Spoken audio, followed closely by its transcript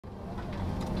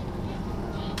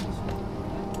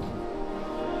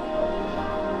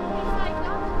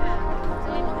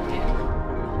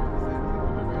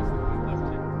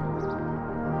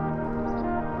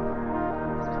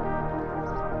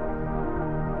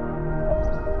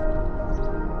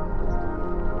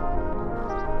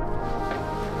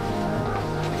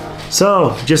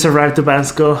So, just arrived to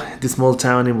Bansko, this small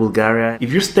town in Bulgaria.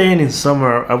 If you're staying in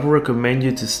summer, I would recommend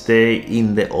you to stay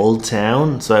in the old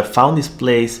town. So I found this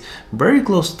place very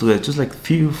close to it, just like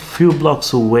few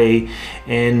blocks away,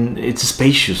 and it's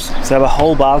spacious. So I have a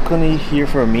whole balcony here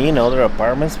for me and other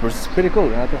apartments, but it's pretty cool.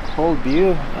 I have the whole view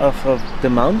of the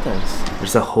mountains.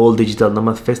 There's a whole digital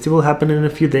nomad festival happening in a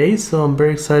few days, so I'm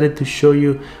very excited to show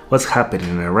you what's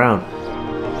happening around.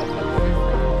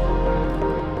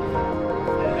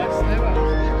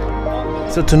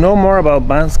 So to know more about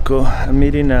Bansko, I'm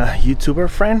meeting a YouTuber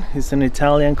friend. He's an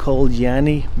Italian called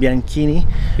Gianni Bianchini.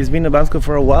 He's been in Bansko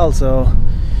for a while, so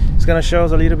he's gonna show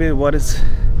us a little bit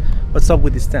what's up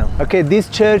with this town. Okay, this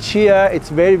church here, it's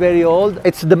very old.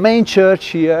 It's the main church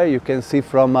here. You can see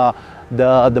from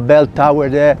the bell tower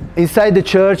there. Inside the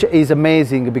church is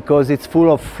amazing because it's full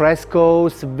of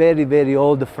frescoes, very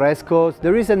old frescoes.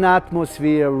 There is an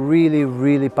atmosphere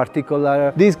really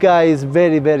particular. This guy is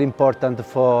very important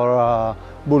for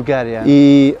Bulgaria.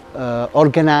 He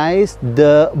organized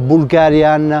the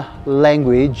Bulgarian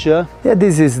language. Yeah,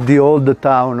 this is the old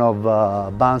town of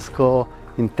Bansko.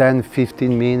 In 10-15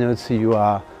 minutes you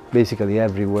are basically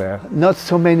everywhere. Not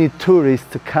so many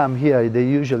tourists come here. They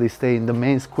usually stay in the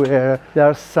main square. There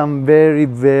are some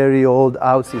very old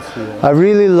houses here. I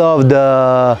really love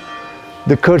the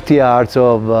courtyards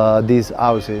of these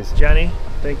houses. Gianni,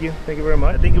 thank you very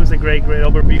much. I think it was a great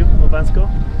overview of Bansko.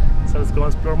 So let's go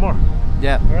and explore more.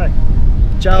 Yeah. All right.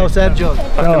 Ciao, Sergio.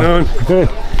 Afternoon. Good.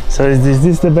 So is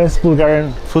this the best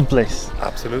Bulgarian food place?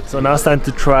 Absolutely. So now it's time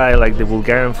to try like the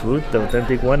Bulgarian food, the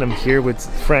authentic one. I'm here with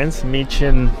friends, Mitch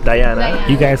and Diana.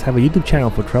 You guys have a YouTube channel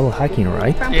for travel hacking,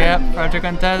 right? Yeah, Project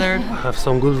Untethered. I have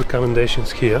some good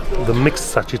recommendations here. The mixed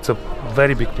such, it's a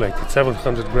very big plate. It's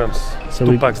 700 grams. So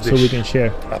two packs dish. So we can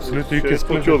share. Absolutely. You can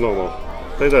split it.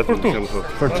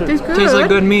 Tastes like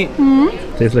good meat.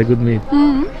 Tastes like good meat.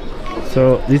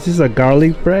 So this is a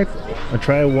garlic bread. I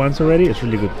tried it once already. It's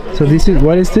really good. So this is,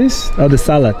 what is this? Oh, the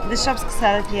salad. The shop's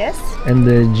salad, yes. And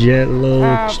the jello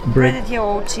bread. Breaded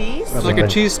yellow cheese. It's like a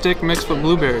cheese stick mixed with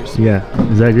blueberries. Yeah.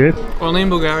 Is that good? Only in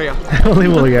Bulgaria. Only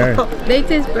in Bulgaria. They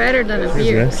taste better than a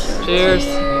beer. Yes. Cheers.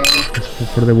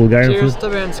 For the Bulgarian Cheers food. to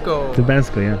Bansko. To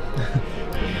Bansko, yeah.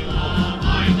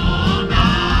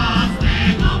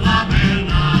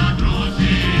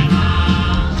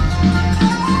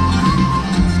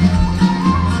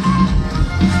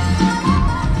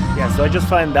 So I just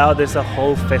found out there's a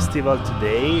whole festival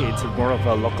today. It's more of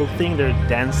a local thing. They're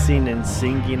dancing and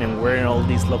singing and wearing all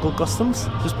these local costumes.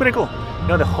 It's pretty cool. You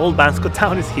know, the whole Bansko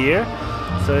town is here,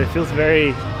 so it feels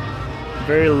very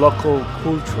local,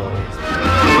 cultural.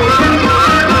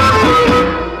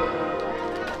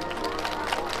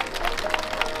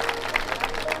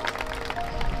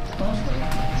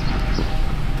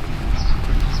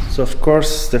 So of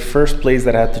course, the first place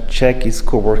that I had to check is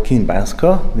Coworking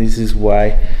Bansko. This is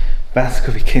why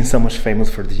Bansko became so much famous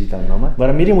for digital nomad. But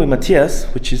I'm meeting with Matthias,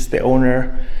 which is the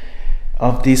owner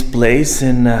of this place,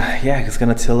 and yeah, he's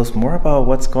gonna tell us more about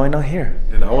what's going on here.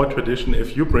 In our tradition,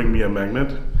 if you bring me a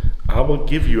magnet, I will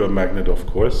give you a magnet, of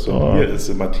course. So here is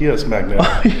the Matthias magnet.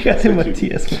 Oh, you got the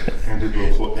Matthias. And it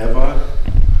will forever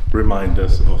remind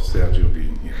us of Sergio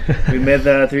being here. We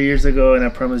met 3 years ago, and I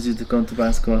promised you to come to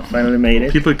Bansko. Finally made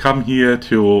it. People come here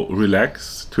to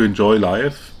relax, to enjoy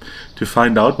life, to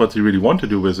find out what they really want to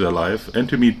do with their life, and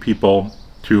to meet people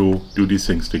to do these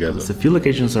things together. There's a few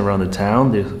locations around the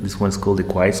town. This one's called the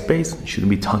quiet space. You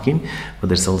shouldn't be talking, but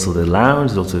there's also the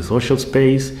lounge, there's also a social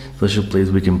place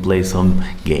we can play some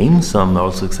games. So I'm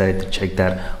also excited to check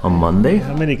that on Monday.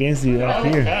 How many games do you have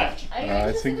here?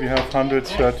 I think we have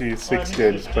 136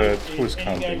 games, but who's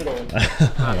counting?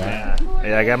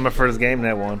 Yeah, I got my first game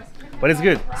that one. But it's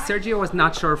good. Sergio was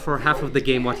not sure for half of the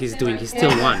game what he's doing. He still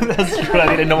won. That's true.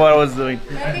 I didn't know what I was doing.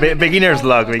 Beginner's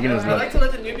luck. Beginner's luck. I like to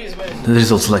let the newbies win.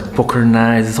 There's also like poker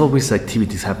nights. There's always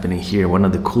activities happening here. One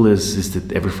of the coolest is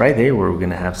that every Friday we're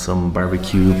gonna have some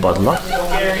barbecue potluck.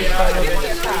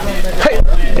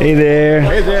 Hey there.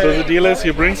 Hey there. So the deal is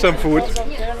you bring some food.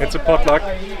 It's a potluck.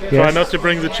 Yes. Try not to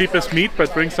bring the cheapest meat,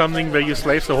 but bring something where you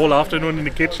slave the whole afternoon in the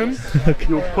kitchen. Okay.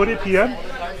 You put it here.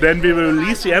 Then we will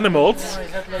release the animals.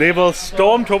 They will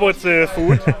storm towards the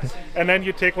food, and then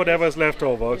you take whatever is left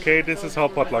over. Okay, this is how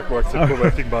potluck works in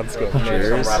Coworking Bansko.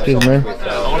 Cheers. Cheers, man.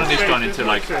 All of this gone into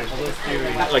like the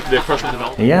professional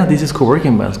development. Yeah, this is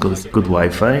Coworking Bansko. There's good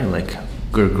Wi-Fi, like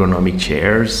ergonomic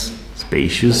chairs,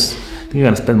 spacious. I think I'm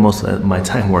gonna spend most of my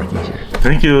time working here.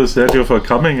 Thank you, Sergio, for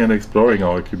coming and exploring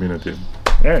our community.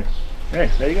 Hey,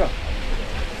 there you go.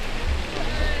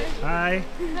 Hi.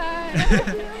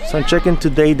 So I'm checking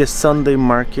today the Sunday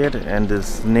market, and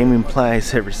this name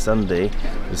implies every Sunday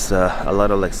there's a lot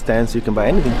of like stands, you can buy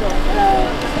anything.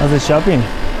 How's the shopping?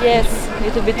 Yes, a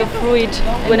little bit of fruit.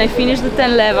 When I finish the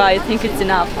 10 leva, I think it's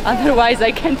enough. Otherwise,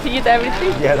 I can't eat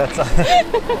everything. Yeah, that's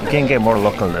you can't get more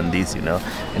local than this, you know.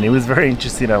 And it was very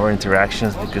interesting, our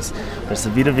interactions, because there's a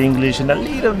bit of English and a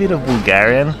little bit of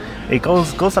Bulgarian. It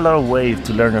goes a lot of way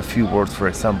to learn a few words. For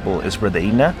example,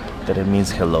 Espredeina, that it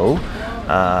means hello.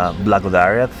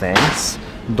 Blagodaria, thanks.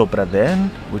 Dobraden,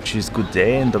 which is good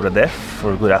day, and Dobradev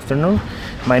for good afternoon.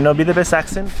 Might not be the best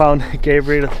accent. Found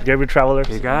Gabriel Traveler.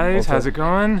 Hey guys, how's it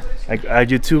going? Like a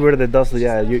YouTuber that does,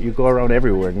 yeah, you go around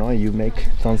everywhere, no? You make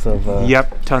tons of...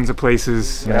 Yep, tons of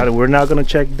places. We're now gonna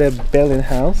check the Berlin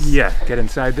house. Yeah, get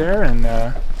inside there and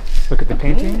look at the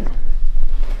painting.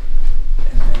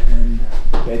 And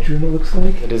bedroom, it looks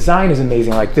like. The design is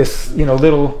amazing, like this, you know,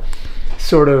 little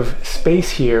sort of space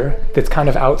here that's kind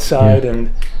of outside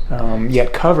and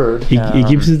yet covered. It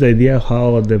gives us the idea of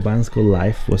how the Bansko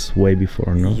Life was way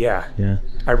before, no? Yeah. Yeah.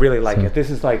 I really like it. This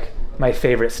is like my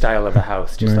favorite style of a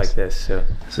house, just like this.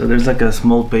 So there's like a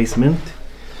small basement.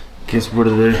 Guess where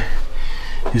they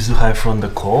used to hide from the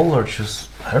coal, or just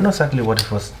I don't know exactly what it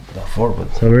was for,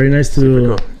 but so very nice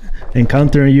to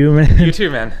encounter you, man. You too,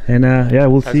 man. And yeah,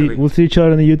 we'll see each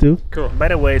other on the YouTube. Cool. By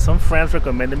the way, some friends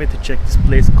recommended me to check this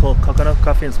place called Coconut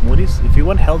Coffee and Smoothies. If you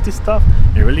want healthy stuff,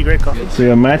 they're really great coffee. So you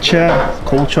have matcha,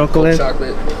 cold chocolate,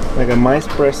 like a my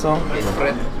espresso.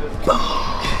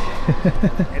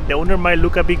 And the owner might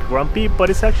look a bit grumpy, but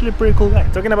it's actually a pretty cool guy.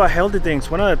 Talking about healthy things,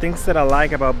 one of the things that I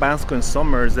like about Bansko in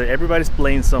summer is that everybody's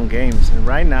playing some games. And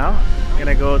right now, I'm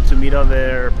gonna go to meet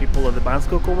other people of the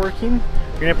Bansko Coworking.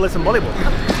 We're gonna play some volleyball.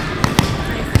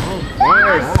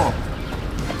 Nice.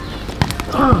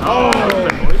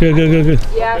 Good.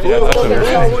 Yeah.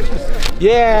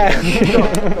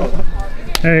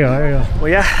 There you go. Well,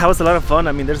 yeah, that was a lot of fun.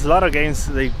 I mean, there's a lot of games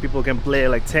that people can play,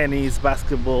 like tennis,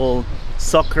 basketball,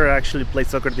 soccer. I actually played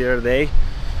soccer the other day.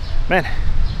 Man,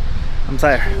 I'm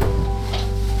tired.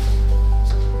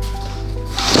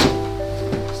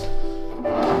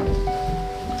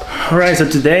 Alright, so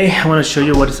today I want to show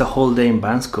you what is a whole day in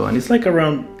Bansko. And it's like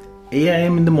around 8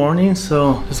 AM in the morning,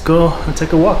 so let's go and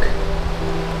take a walk.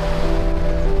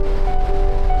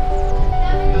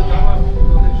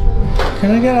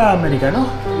 Can I get an Americano?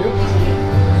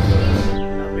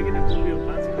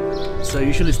 So I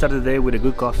usually start the day with a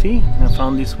good coffee. I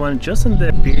found this one just on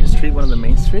the Pirin street, one of the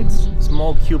main streets.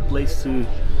 Small, cute place to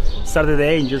start the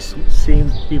day and just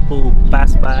seeing people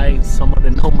pass by. Some of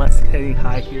the nomads heading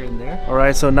high here and there.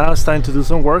 Alright, so now it's time to do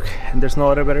some work, and there's no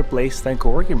other better place than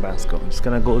Coworking Bansko. I'm just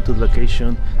gonna go to the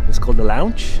location. It's called the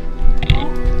Lounge.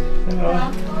 Hello.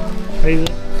 How you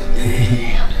doing?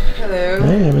 Hello.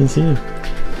 Hey, I haven't seen you.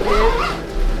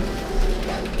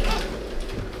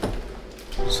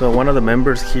 So one of the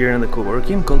members here in the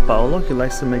Coworking, called Paolo, he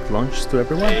likes to make lunch to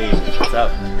everyone. Hey, what's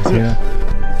up? Yeah.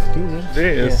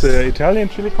 This is Italian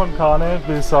chili con carne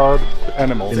without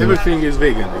animals. Everything is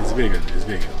vegan. It's vegan.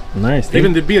 Nice.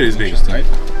 Even the beer is vegan, right?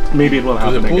 Maybe it will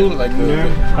happen. The pool, like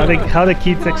How the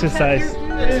kids exercise?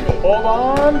 Hold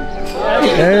on.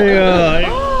 There you go.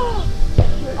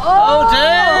 Oh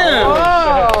damn!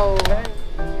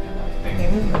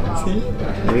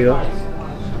 There you go.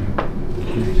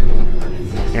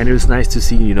 And it was nice to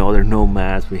see, you know, other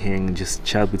nomads. We hang and just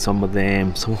chat with some of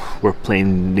them. So we're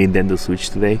playing Nintendo Switch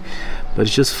today, but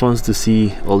it's just fun to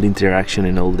see all the interaction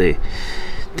and all the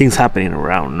things happening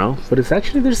around, no? But it's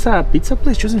actually, there's a pizza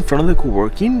place just in front of the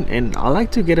Coworking, and I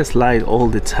like to get a slide all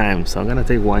the time, so I'm gonna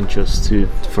take one just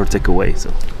for takeaway.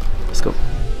 So let's go.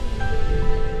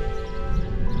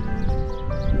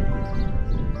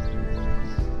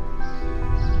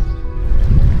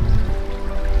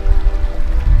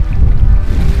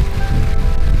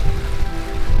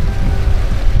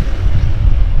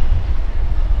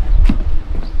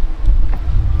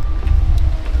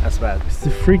 It's the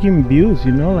freaking views,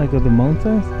 you know, like of the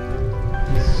mountains.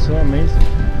 It's so amazing.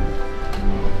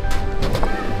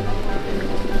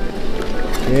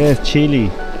 Yes,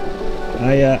 Chile.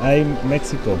 I'm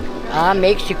Mexico. Ah,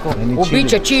 Mexico.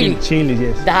 Ubica Chile. Chile,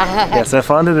 yes. Yes, I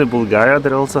found it in Bulgaria.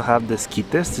 They also have the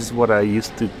skites. This is what I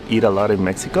used to eat a lot in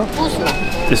Mexico.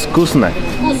 It's kusnak.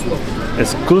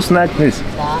 It's kusnak, please.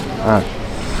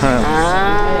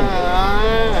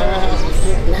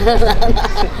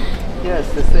 Yes,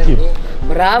 the same.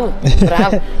 Bravo.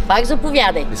 Pag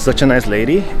zapowiadaj. It's such a nice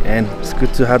lady, and it's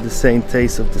good to have the same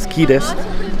taste of the skites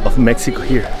of Mexico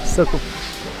here. So cool.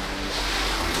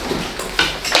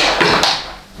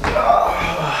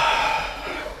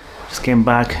 Just came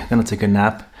back, gonna take a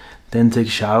nap, then take a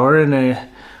shower, and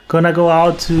gonna go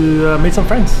out to meet some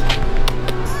friends.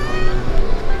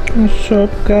 What's up,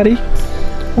 Cari?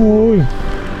 Oh.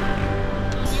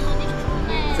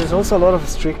 There's also a lot of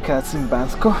street cats in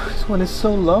Bansko. This one is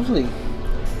so lovely.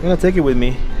 I'm gonna take it with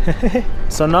me.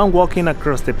 So now I'm walking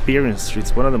across the Pirin street.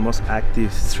 It's one of the most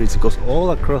active streets. It goes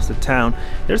all across the town.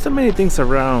 There's so many things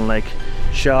around, like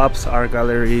shops, art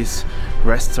galleries,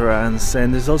 restaurants,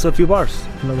 and there's also a few bars.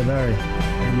 You know the Mary,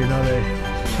 and you know the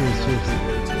cheers.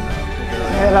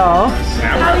 Hello.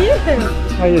 How are you?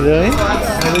 How you doing?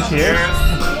 Cheers.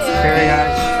 Very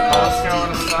nice.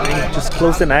 Just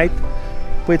close the night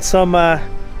with some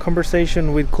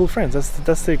conversation with cool friends.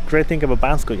 That's the great thing about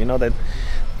Bansko, you know, that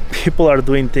people are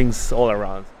doing things all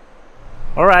around.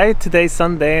 Alright, today's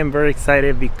Sunday. I'm very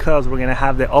excited because we're gonna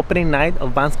have the opening night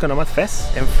of Bansko Nomad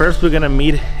Fest. And first we're gonna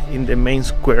meet in the main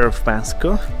square of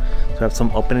Bansko to have some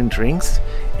opening drinks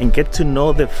and get to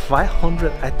know the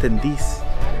 500 attendees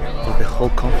of the whole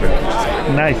conference.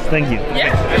 Nice, thank you.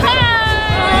 Yeah.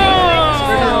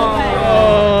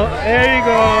 Oh, there you go.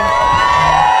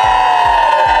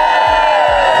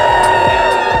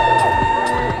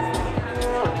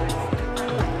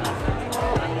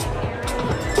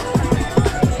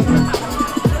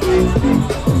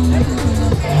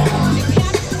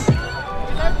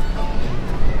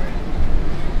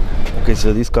 Okay,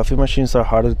 so these coffee machines are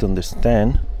harder to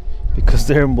understand because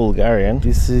they're in Bulgarian.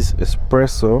 This is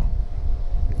espresso,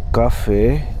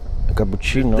 coffee,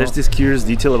 cappuccino. There's this curious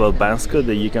detail about Bansko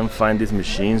that you can find these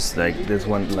machines, like this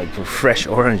one, like for fresh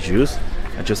orange juice.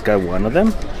 I just got one of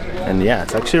them, and yeah,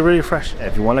 it's actually really fresh.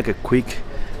 If you want like a quick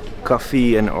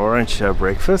coffee and orange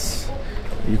breakfast,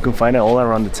 you can find it all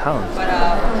around the town.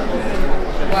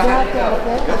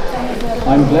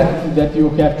 I'm glad that you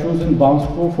have chosen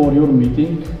Bansko for your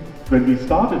meeting. When we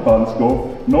started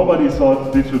Bansko, nobody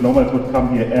thought digital nomads would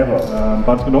come here ever.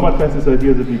 Bansko Nomad Fest is the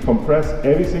idea that we compress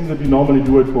everything that we normally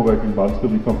do at Coworking Bansko,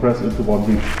 we compress into 1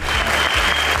 week.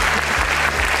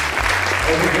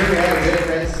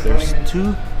 There's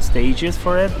 2 stages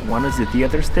for it. One is the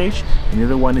theater stage, and the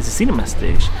other one is the cinema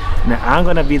stage. Now I'm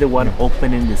gonna be the one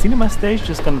opening the cinema stage,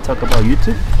 just gonna talk about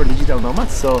YouTube for digital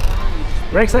nomads. So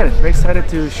very excited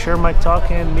to share my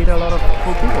talk and meet a lot of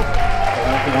cool people.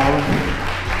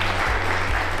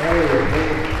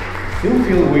 It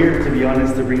feel weird, to be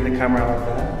honest, to bring the camera like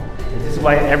that. This is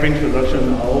why every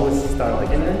introduction I always start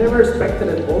like, and I never expected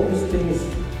that all these things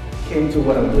came to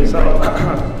what I'm doing. So,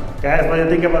 guys, what do you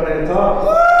think about that talk?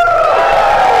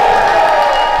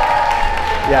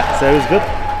 Yeah, so it was good. I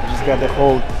just got the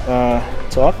whole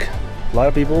talk. A lot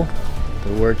of people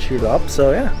that were cheered up.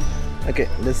 So yeah, okay,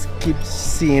 let's keep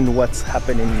seeing what's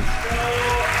happening. Let's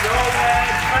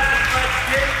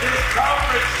get this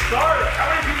conference started. How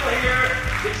many people here?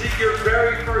 This is your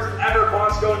very first ever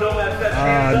Bansko Nomad Fest.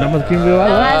 I don't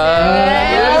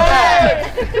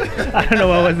know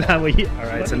what was that with you.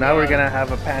 Alright, so now we're gonna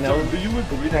have a panel.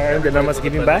 The Nomads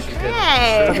Giving Back.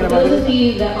 Hey! For those of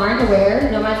you that aren't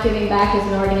aware, Nomads Giving Back is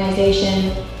an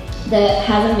organization that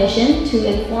has a mission to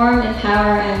inform,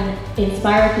 empower, and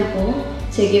inspire people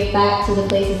to give back to the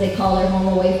places they call their home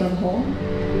away from home.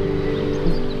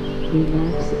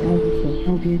 Relax everything.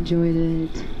 Hope you enjoyed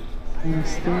it.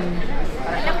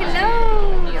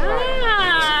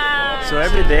 So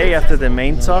every day after the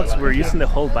main talks, we're using the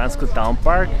whole Bansko Town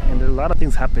Park, and there's a lot of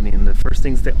things happening. The first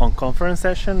thing is the on-conference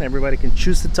session. Everybody can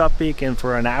choose the topic, and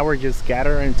for an hour just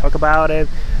gather and talk about it.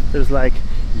 There's like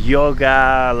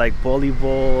yoga, like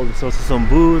volleyball. There's also some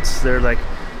booths. There's like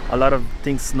a lot of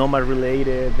things Nomad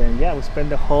related, and yeah, we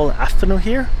spend the whole afternoon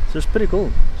here. So it's pretty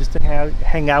cool just to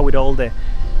hang out with all the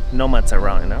nomads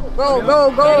around, you know. Go,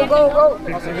 go, go, go, go.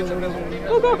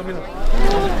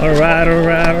 All right.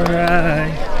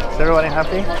 Is everybody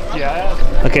happy? Yeah.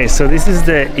 Okay, so this is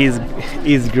the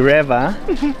Izgreva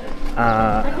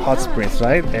hot springs,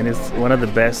 right? And it's one of the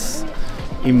best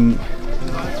in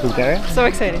Bulgaria. So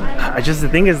exciting. The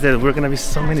thing is that we're gonna be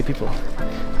so many people.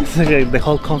 It's like the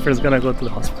whole conference is gonna go to the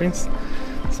hot springs.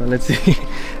 So let's see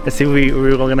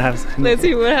we're gonna have. Let's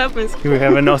see what happens. We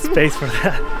have enough space for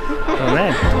that. Oh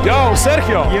man. Yo,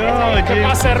 Sergio. Yo, ¿Qué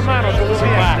pasa, hermano? ¿Cómo se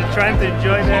va? They're trying to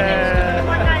enjoy the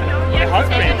hot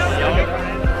springs.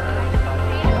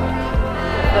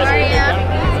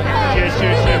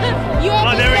 Cheers.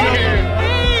 Oh, there we go.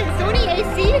 Sony AC.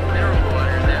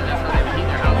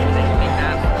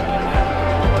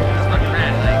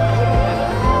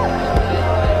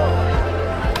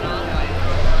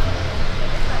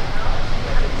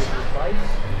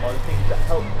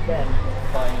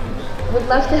 Would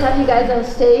love to have you guys on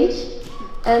stage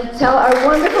and tell our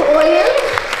wonderful audience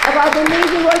about the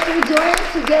amazing work you're doing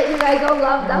to get you guys all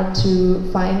loved up. To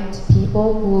find people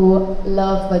people who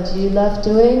love what you love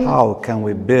doing. How can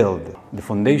we build the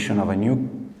foundation of a new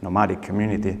nomadic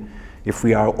community if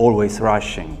we are always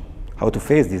rushing? How to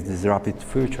face this disrupted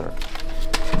future?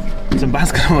 So in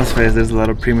Bansko Nomad Fest, there's a lot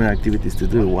of premium activities to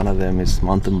do. One of them is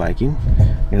mountain biking.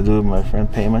 I'm gonna do it with my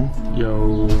friend Payman.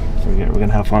 Yo. We're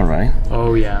gonna have fun, right?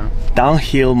 Oh yeah.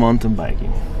 Downhill mountain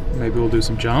biking. Maybe we'll do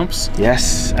some jumps?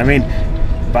 Yes. I mean,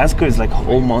 Bansko is like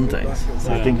all mountains.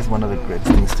 So I think it's one of the great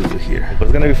things to do here. But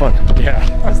it's gonna be fun. Yeah.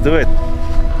 Let's do it.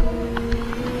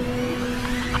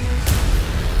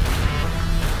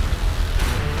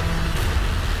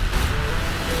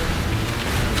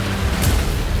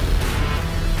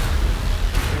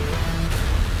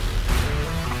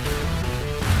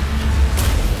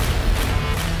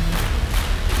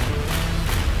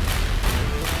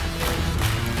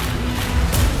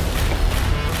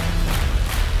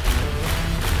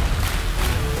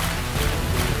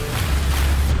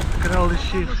 All this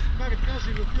shit.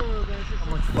 How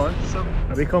much fun. So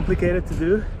a bit complicated to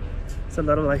do. It's a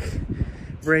lot of like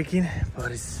braking,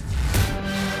 but it's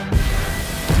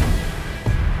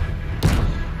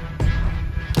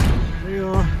there you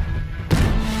are.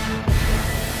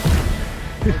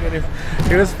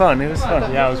 It was fun, it was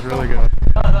fun. Yeah, it was really good.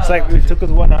 It's like it took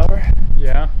us 1 hour.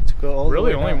 Yeah. To go all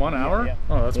really? the way Only down. 1 hour? Yeah.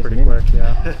 Oh, that's pretty quick,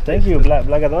 yeah. Thank you,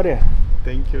 Blagadoria.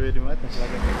 Thank you very much.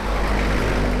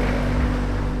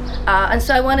 And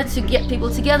so I wanted to get people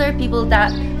together, people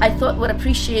that I thought would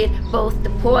appreciate both the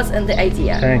cause and the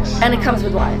idea. Thanks. And it comes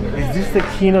with wine. Is this the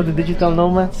king of the digital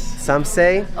nomads? Some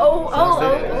say.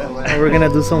 We're gonna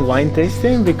do some wine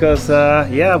tasting because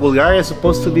yeah, Bulgaria is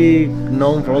supposed to be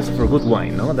known for also for good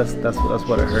wine, no? That's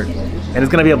what I heard. And it's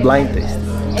gonna be a blind taste.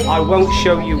 I won't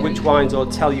show you which wines or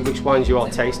tell you which wines you are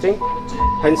tasting.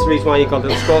 Hence the reason why you've got the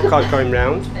scorecard going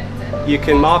round. You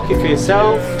can mark it for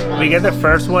yourself. We get the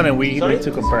first one and we need to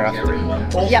compare after.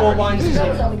 All 4 wines. The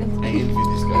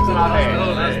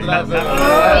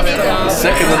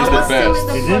second one is the best.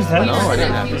 It is, huh? No, I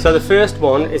didn't have it. So the first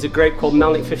one is a grape called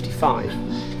Melnik 55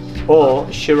 or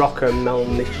Shiroka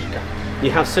Melnichka. You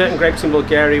have certain grapes in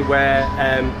Bulgaria where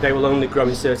they will only grow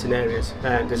in certain areas.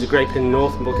 There's a grape in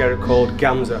northern Bulgaria called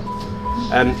Gamza,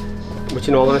 which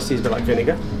in all honesty is a bit like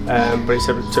vinegar, but it's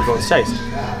to everyone's taste.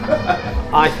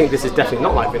 I think this is definitely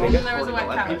not like vinegar.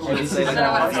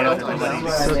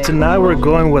 So tonight we're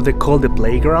going what they call the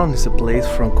playground. It's a place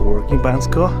from Coworking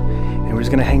Bansko, and we're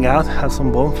just gonna hang out, have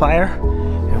some bonfire,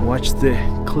 and watch the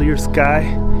clear sky,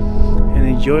 and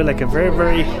enjoy like a very,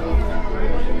 very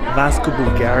Bansko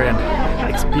Bulgarian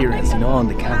experience, you know, on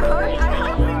the camera.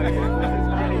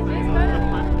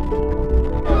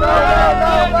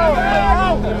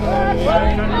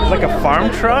 It's like a farm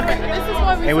truck,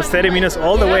 and it was 30 minutes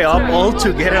all the way up, all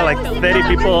together, like 30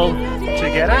 people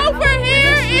together. Over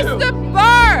here is the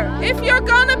bar. If you're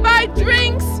gonna buy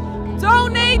drinks,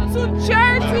 donate to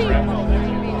charity.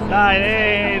 Dai.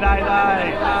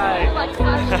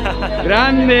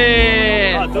 Grande!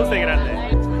 Oh, tu sei grande.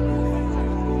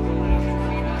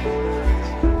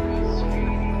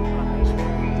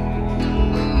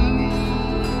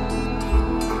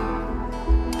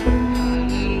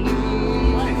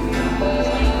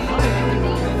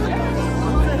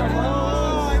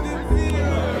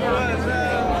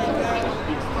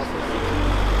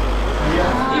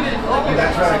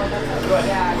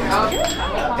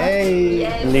 Hey,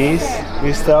 Liz,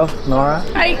 Crystal, Nora.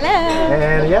 Hi.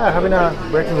 And yeah, having a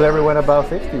breakfast with everyone about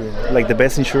 50. Like the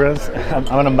best insurance. I'm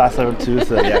an ambassador too,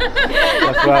 so yeah.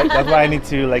 That's why I need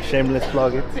to like shameless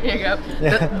plug it. There you go.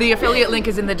 Yeah. The affiliate link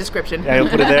is in the description. Yeah, you'll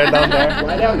put it there, down there.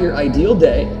 Write out your ideal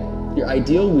day, your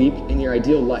ideal week, and your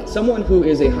ideal life. Someone who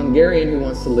is a Hungarian who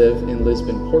wants to live in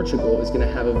Lisbon, Portugal is going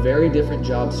to have a very different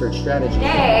job search strategy.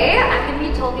 Today, I'm going to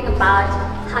be talking about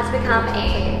how to become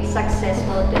a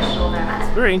successful digital nomad.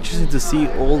 It's very interesting to see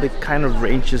all the kind of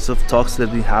ranges of talks that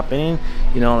have been happening.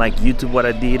 You know, like YouTube, what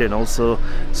I did, and also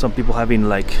some people having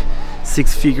like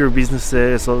 6-figure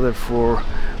businesses, other for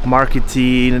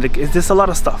marketing. And there's a lot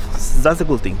of stuff. That's the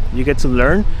cool thing. You get to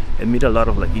learn and meet a lot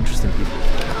of like interesting people.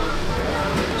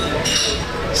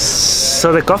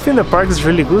 So the coffee in the park is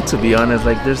really good, to be honest.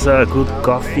 Like there's a good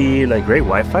coffee, like great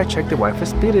Wi-Fi. Check the Wi-Fi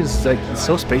speed, is like it's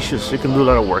so spacious. You can do a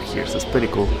lot of work here, so it's pretty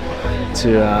cool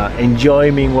to enjoy.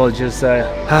 Meanwhile, just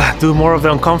do more of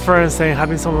the conference and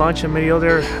having some lunch and many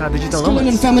other digital Masculine and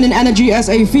nomads. feminine energy as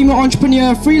a female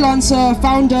entrepreneur, freelancer,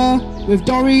 founder with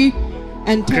Dory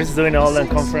and Chris is doing all the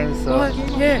conference, so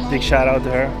yeah. Big shout out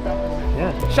to her.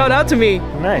 Yeah. Shout out to me.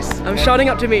 Nice. I'm shouting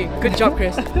up to me. Good job,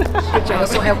 Chris. Good I job.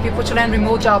 also help people to land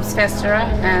remote jobs faster,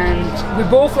 and we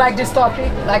both like this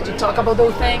topic, like to talk about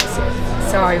those things.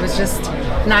 So it was just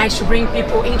nice to bring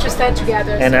people interested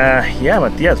together. And yeah,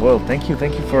 Matthias, well, thank you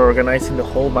for organizing the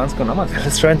whole Bansko Nomad Fest.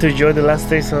 Let's try to enjoy the last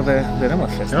days of the Nomad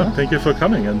Fest. Yeah, thank you for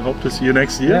coming and hope to see you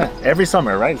next year. Yeah, every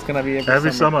summer, right? It's gonna be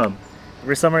every summer.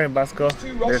 Every summer in Bansko,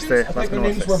 there's the Bansko Nomad Fest. Their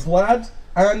names were Vlad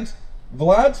and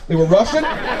Vlad. They were Russian.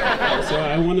 So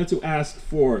I wanted to ask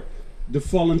for the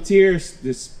volunteers,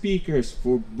 the speakers,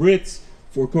 for Brits,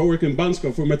 for Coworking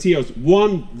Bansko, for Matthias,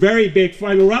 one very big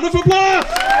final round of applause!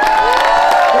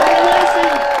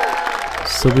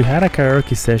 So we had a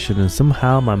karaoke session and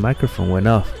somehow my microphone went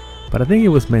off, but I think it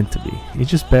was meant to be. It's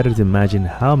just better to imagine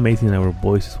how amazing our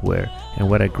voices were and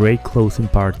what a great closing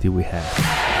party we had.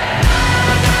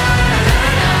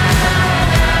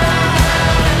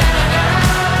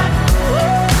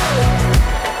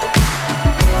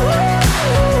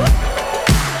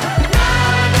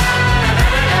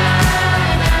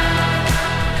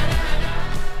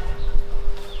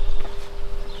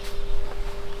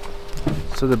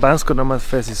 So the Bansko Nomad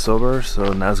Fest is over,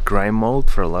 so now it's grind mode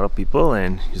for a lot of people,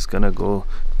 and just gonna go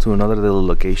to another little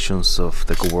locations of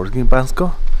the Coworking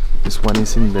Bansko. This one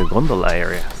is in the Gondola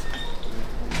Area.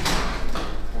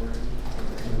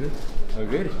 Oh,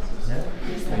 good. Yeah.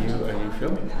 Are you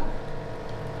filming?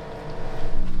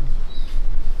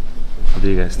 What do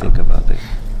you guys think about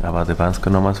the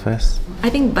Bansko Nomad Fest? I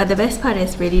think, but the best part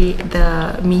is really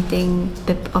the meeting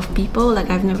of people. Like,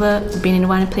 I've never been in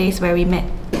one place where we met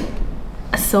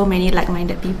so many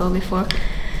like-minded people before,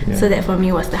 yeah. So that for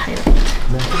me was the highlight.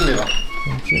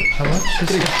 Thank you. How much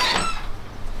is it?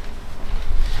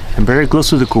 And very close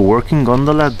to the Coworking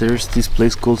Gondola, there's this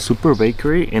place called Super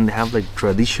Bakery, and they have like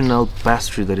traditional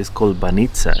pastry that is called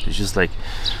banitsa. It's just like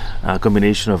a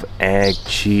combination of egg,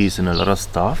 cheese, and a lot of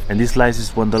stuff. And this slice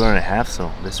is $1.50,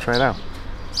 so let's try it out.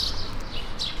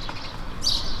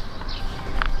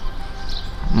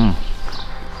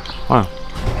 Wow.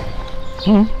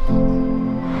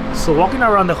 So walking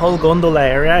around the whole Gondola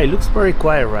area, it looks very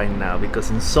quiet right now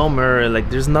because in summer, like,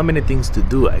 there's not many things to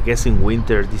do. I guess in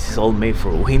winter, this is all made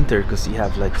for winter because you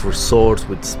have like resorts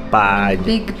with spa.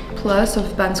 Big plus of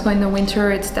Bansko in the winter,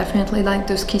 it's definitely like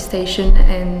the ski station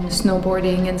and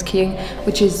snowboarding and skiing,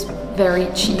 which is very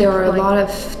cheap. There are a lot of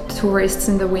tourists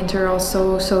in the winter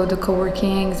also, so the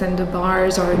co-workings and the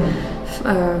bars are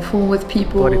full with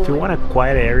people. But if you want a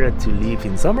quiet area to live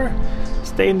in summer,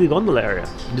 stay in the Gondola area.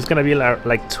 It's gonna be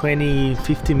like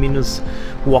 20-50 minutes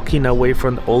walking away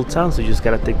from the old town, so you just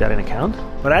gotta take that in account.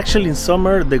 But actually in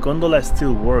summer the gondola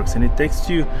still works, and it takes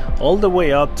you all the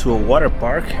way up to a water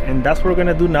park, and that's what we're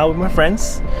gonna do now with my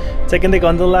friends, taking the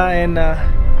gondola and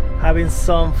having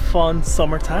some fun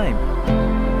summertime.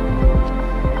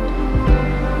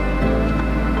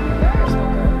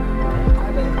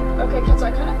 Okay, so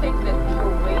I kind of think that your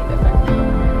weight affects.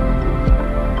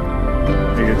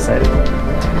 Are you excited?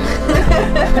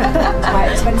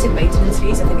 Quite expensive maintenance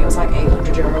fees. I think it was like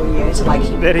 €800 a year to like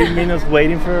keep 30 minutes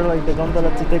waiting for like the gondola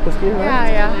to take us here,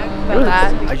 right? Yeah, about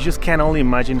that. I just can't only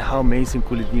imagine how amazing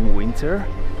could it be in winter,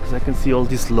 because I can see all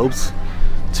these slopes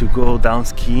to go down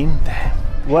skiing. Damn.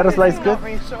 Water slide's good?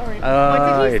 Really sure.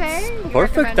 What did he say? It's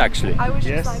perfect actually. I was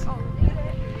yes. just like, oh.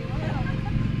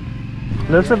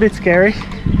 Looks a bit scary.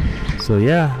 So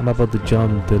yeah, I'm about to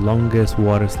jump the longest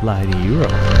water slide in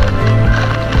Europe.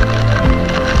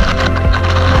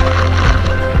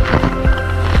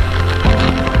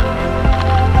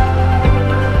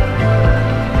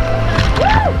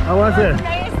 How was it?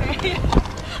 Amazing.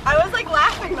 I was like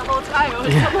laughing the whole time. It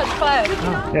was so much fun.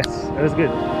 Oh, yes, it was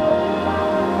good.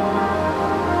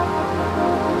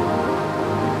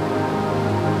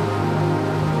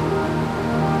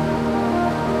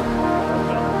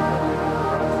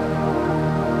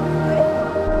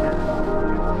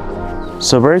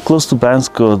 So very close to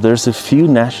Bansko, there's a few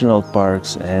national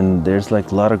parks, and there's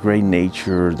like a lot of great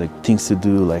nature, like things to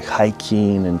do, like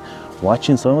hiking and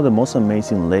watching some of the most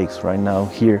amazing lakes right now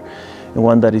here. And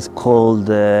one that is called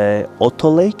Otto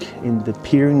Lake in the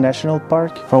Pirin National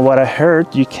Park. From what I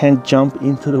heard, you can't jump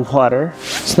into the water.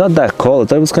 It's not that cold. I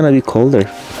thought it was gonna be colder.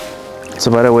 So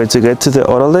by the way, to get to the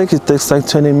Otto Lake, it takes like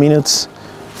 20 minutes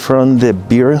from the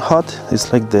Pirin hut.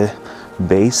 It's like the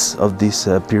base of this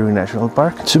Pirin National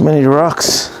Park. Too many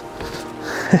rocks.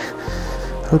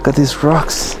 Look at these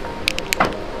rocks.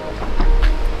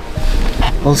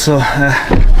 Also,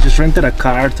 just rented a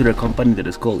car to the company that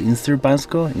is called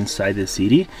Bansko inside the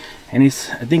city, and I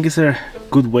think it's a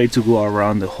good way to go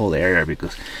around the whole area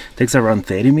because it takes around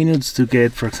 30 minutes to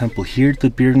get, for example, here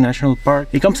to Pirin National Park.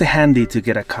 It comes in handy to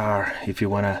get a car if you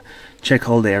want to check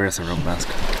all the areas around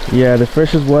Bansko. Yeah, the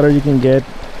freshest water you can get,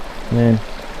 man.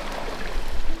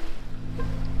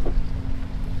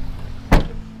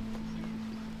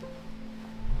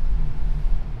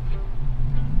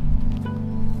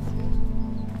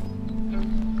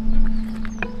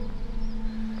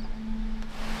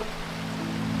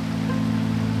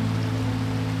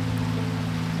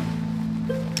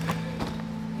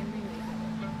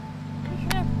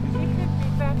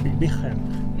 Pirin.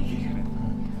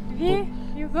 Here,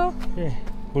 you go. Yeah.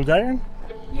 Bulgarian?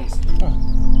 Yes. Oh.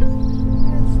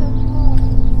 That's so cool.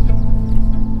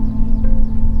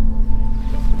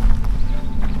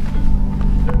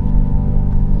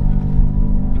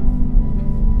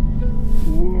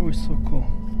 Whoa, it's so cool.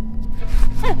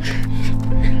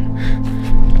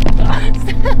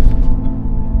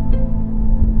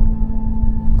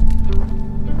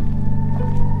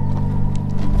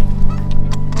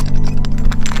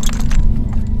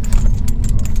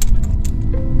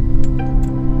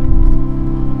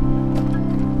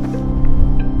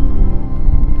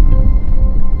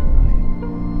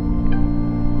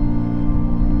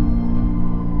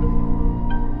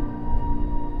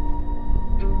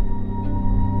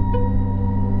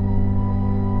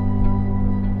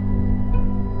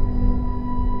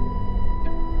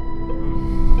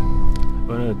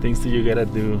 One of the things that you gotta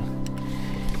do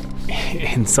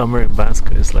in summer in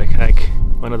Bansko is like hike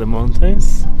one of the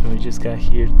mountains. And we just got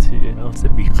here to the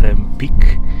Pirin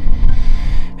peak.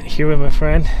 And here with my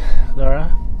friend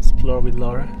Laura, explore with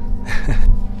Laura.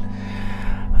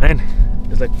 And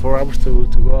it's like 4 hours to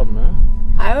go up, no?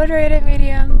 I would rate it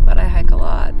medium, but I hike a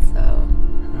lot, so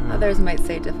others might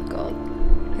say difficult.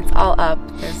 It's all up.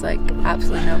 There's like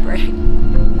absolutely no break.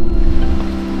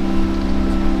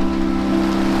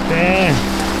 Damn.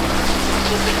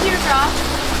 Just a teardrop.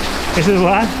 This is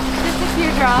what? Just a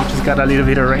teardrop. Just got a little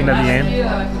bit of rain at the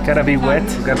end. Gotta be wet.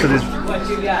 Got to this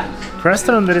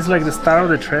restaurant that is like the start of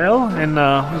the trail, and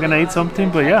we're gonna eat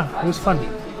something. But yeah, it was fun.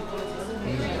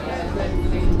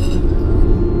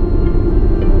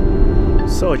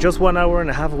 So just 1.5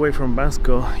 hours away from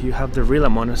Bansko, you have the Rila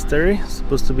Monastery. It's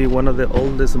supposed to be one of the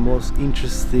oldest and most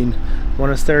interesting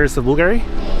monasteries of Bulgaria.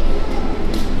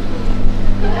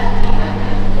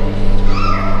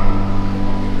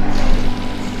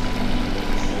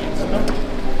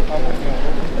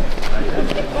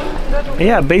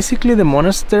 Yeah, basically the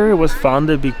monastery was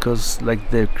founded because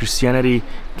like the Christianity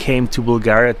came to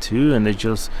Bulgaria too, and they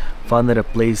just founded a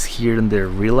place here in the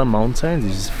Rila mountains.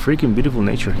 It's just freaking beautiful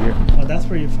nature here. Oh, that's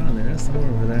where you found it. That's somewhere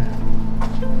over there.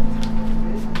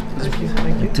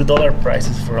 Thank you. $2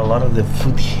 prices for a lot of the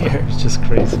food here. It's just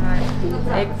crazy.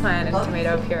 Eggplant and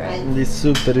tomato puree. This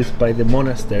soup that is by the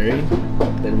monastery,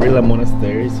 the Rila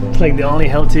Monastery. So it's like the only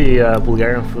healthy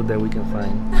Bulgarian food that we can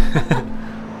find.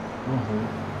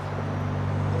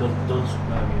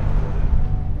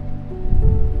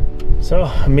 So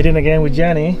I'm meeting again with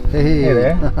Gianni. Hey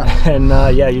there. And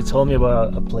yeah, you told me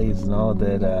about a place now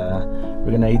that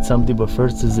we're gonna eat something, but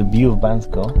first is the view of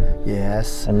Bansko.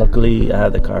 Yes. And luckily I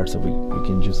have the car, so we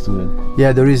can just do it.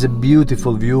 Yeah, there is a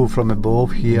beautiful view from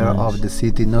above here of the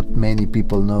city. Not many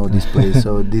people know this place,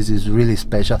 so this is really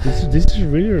special. This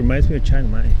really reminds me of Chiang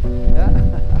Mai.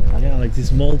 Yeah, like these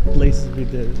small places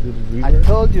with the river. I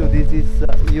told you this is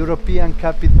European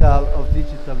capital of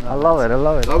digital knowledge. I love it, I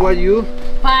love it. How are you?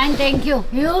 Fine, thank you.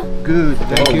 You? Good,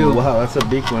 thank you. Wow, that's a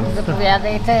big one.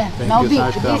 No big.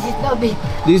 This is no big.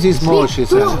 This is small, she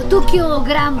said. 2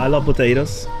 kilograms. I love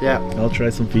potatoes. Yeah. I'll try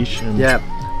some fish. And yeah.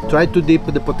 Try to dip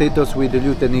the potatoes with the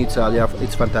lutenica. Yeah,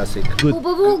 it's fantastic. Good.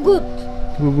 Good.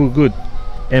 Good.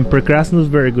 And prekrasno is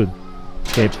very good.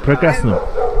 Okay, prekrasno.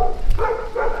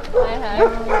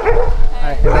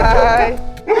 Hi.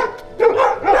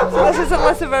 So this is a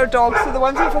list of our dogs. So the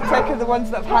ones we've picked are the ones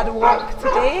that have had a walk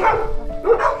today.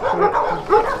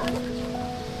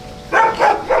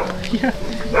 Yeah.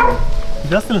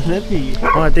 Doesn't let me.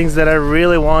 One of the things that I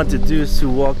really want to do is to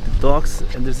walk the dogs,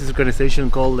 and there's this organization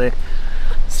called the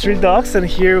Street Dogs, and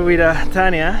here with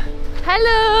Tanya.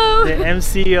 Hello. The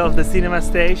MC of the cinema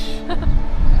stage.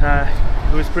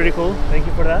 It was pretty cool. Thank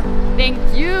you for that. Thank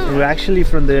you. We actually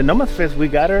from the Nomad Fest we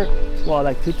got her, well,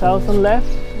 like 2,000 left.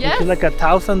 Yes. Which is like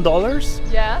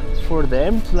 $1,000. Yeah. For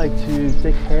them to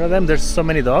take care of them. There's so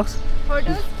many dogs. For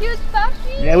those cute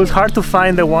puppies. Yeah, it was hard to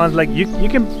find the ones like you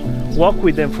can walk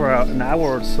with them for an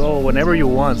hour or so whenever you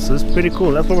want. So it's pretty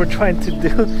cool. That's what we're trying to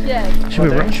do. Yes. Should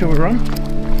we run? Should we run?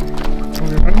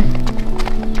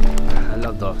 I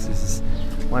love dogs. This is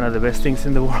one of the best things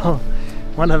in the world.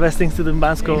 One of the best things to do in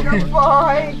Bansko. Good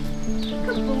boy.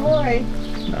 Good boy.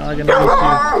 No, I'm gonna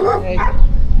miss you.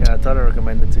 Yeah, I thought I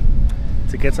recommended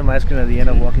to get some ice cream at the end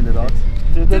of walking the dogs.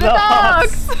 To the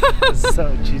dogs!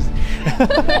 So cheesy.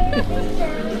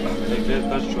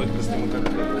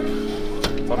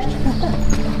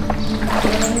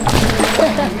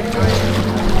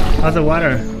 How's the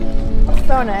water?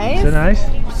 So nice. So nice?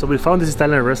 So we found this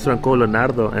Italian restaurant called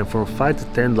Leonardo, and for $5 to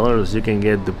 $10 you can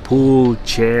get the pool,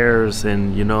 chairs,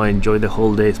 and you know, enjoy the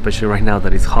whole day, especially right now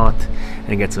that it's hot,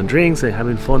 and get some drinks and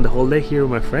having fun the whole day here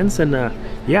with my friends. And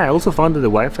yeah, I also found that the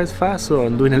Wi-Fi is fast, so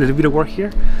I'm doing a little bit of work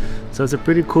here. So it's a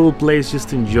pretty cool place just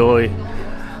to enjoy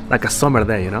like a summer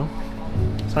day, you know.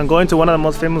 So I'm going to one of the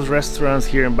most famous restaurants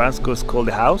here in Bansko. It's called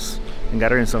The House, and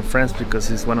gathering some friends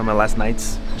because it's one of my last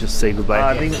nights. Just say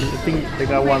goodbye. I think they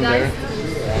got one there.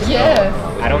 Yeah.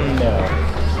 I don't know,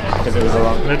 because it was a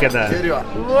long. Look at that.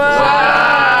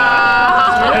 Wow.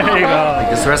 There you go. Like,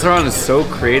 this restaurant is so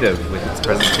creative with its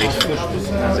presentation. It's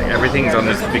like everything's on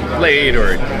this big plate,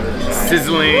 or it's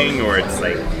sizzling, or it's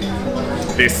like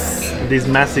this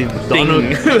massive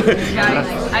donut.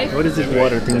 What is this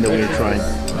water thing that we're trying?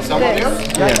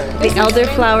 The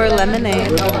elderflower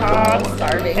lemonade.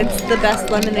 It's the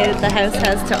best lemonade the house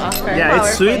has to offer. Yeah,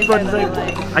 it's sweet, but it's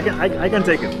like, I can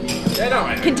take it. You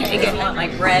can take it.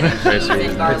 Like red and cheese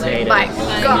and garlic. My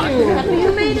God.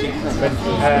 You made it? But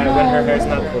when her hair's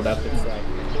not pulled up, it's like.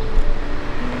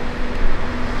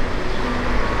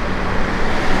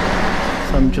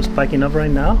 So I'm just packing up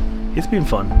right now. It's been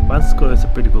fun. Bansko is a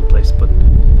pretty cool place, but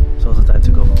it's also time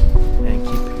to go and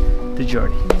keep the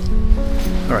journey.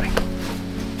 All right.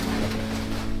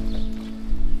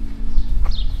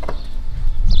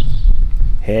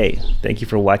 Hey, thank you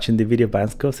for watching the video,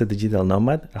 Bansko, the Digital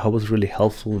Nomad. I hope it was really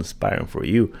helpful and inspiring for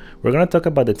you. We're going to talk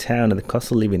about the town and the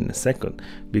cost of living in a second,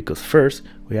 because first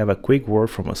we have a quick word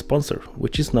from a sponsor,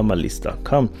 which is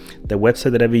nomadlist.com, the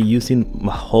website that I've been using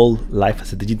my whole life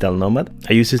as a digital nomad.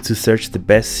 I use it to search the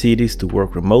best cities to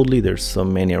work remotely. There's so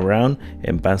many around,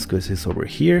 and Bansko is over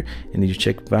here. And if you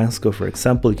check Bansko, for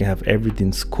example, you can have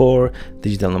everything score,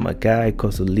 digital nomad guide,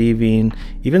 cost of living,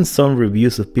 even some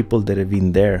reviews of people that have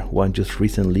been there, one just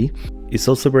recently. It's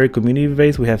also very community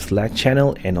based. We have Slack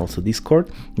channel and also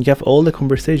Discord. You have all the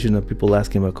conversation of people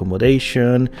asking about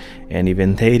accommodation and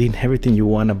even dating, everything you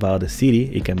want about the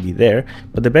city, it can be there.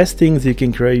 But the best thing is you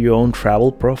can create your own travel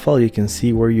profile. You can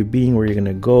see where you're being, where you're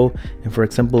gonna go. And for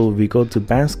example, if we go to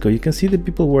Bansko, you can see the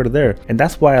people who are there. And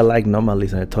that's why I like Nomad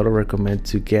List, and I totally recommend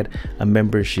to get a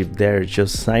membership there.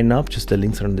 Just sign up, just the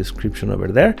links are in the description over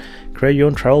there. Create your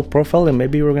own travel profile, and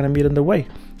maybe we're gonna meet on the way.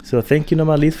 So thank you,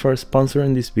 Nomad List, for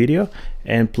sponsoring this video,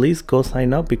 and please go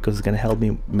sign up because it's gonna help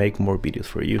me make more videos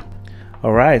for you.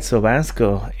 Alright, so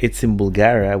Bansko, it's in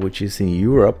Bulgaria, which is in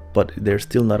Europe, but they're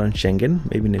still not on Schengen,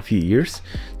 maybe in a few years,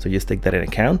 so just take that in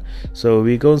account. So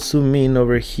we go zoom in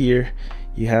over here,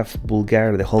 you have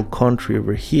Bulgaria, the whole country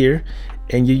over here,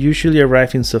 and you usually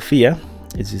arrive in Sofia.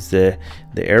 This is the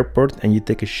airport, and you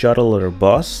take a shuttle or a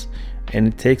bus, and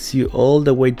it takes you all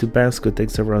the way to Bansko. It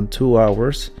takes around 2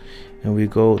 hours. And we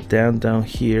go down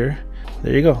here.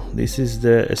 There you go. This is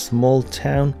the small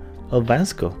town of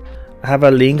Bansko. I have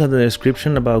a link in the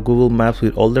description about Google Maps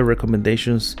with all the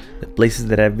recommendations, the places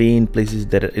that I've been, places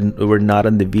that were not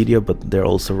in the video but they're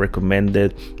also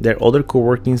recommended. There are other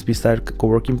co-workings besides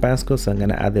Coworking Bansko, so I'm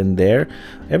gonna add them there.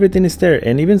 Everything is there,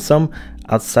 and even some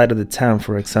outside of the town.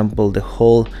 For example, the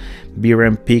whole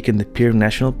Pirin Peak and the Pirin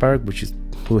National Park, which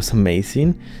was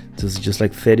amazing. So it's just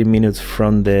like 30 minutes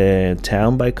from the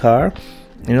town by car.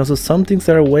 And also some things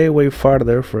that are way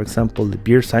farther. For example, the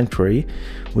Beer Sanctuary,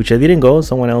 which I didn't go,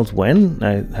 someone else went.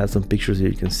 I have some pictures here,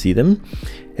 you can see them.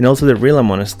 And also the Rila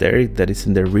Monastery that is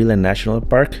in the Rila National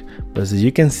Park. But as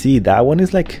you can see, that one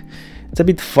is like, it's a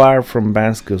bit far from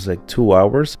Bansko, it's like 2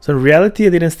 hours. So in reality, I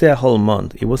didn't stay a whole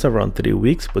month. It was around 3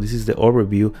 weeks, but this is the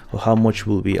overview of how much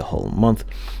will be a whole month.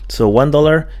 So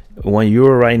 $1,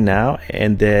 €1 right now,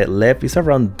 and the left is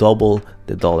around double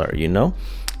the dollar, you know.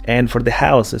 And for the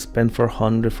house, I spent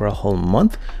 $400 for a whole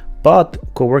month. But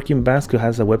Coworking Bansko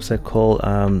has a website called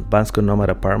Bansko Nomad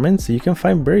Apartments. So you can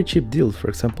find very cheap deals. For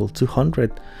example,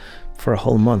 $200 for a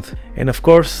whole month. And of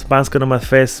course, Bansko Nomad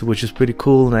Fest, which is pretty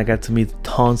cool, and I got to meet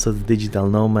tons of digital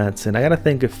nomads, and I gotta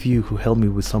thank a few who helped me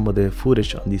with some of the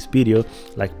footage on this video,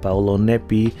 like Paolo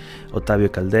Nepi, Ottavio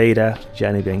Caldeira,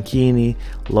 Gianni Bianchini,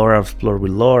 Laura of Explore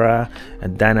with Laura,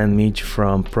 and Dan and Mitch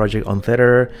from Project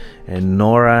Untethered, and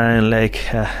Nora, and like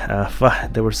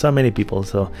there were so many people,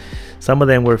 so some of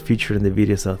them were featured in the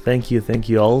video. So thank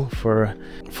you all for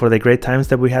the great times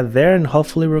that we had there, and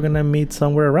hopefully we're gonna meet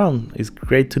somewhere around. It's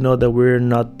great to know that we're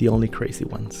not the only crazy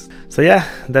ones. So yeah,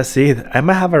 that's it. I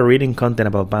might have a reading content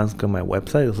about Bansko on my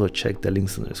website, so check the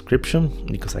links in the description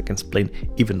because I can explain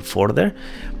even further.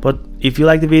 But if you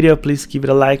like the video, please give it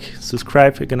a like,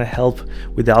 subscribe. It's gonna help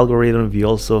with the algorithm. If you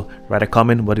also write a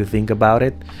comment what you think about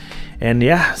it. And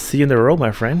yeah, see you on the road,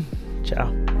 my friend.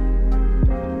 Ciao.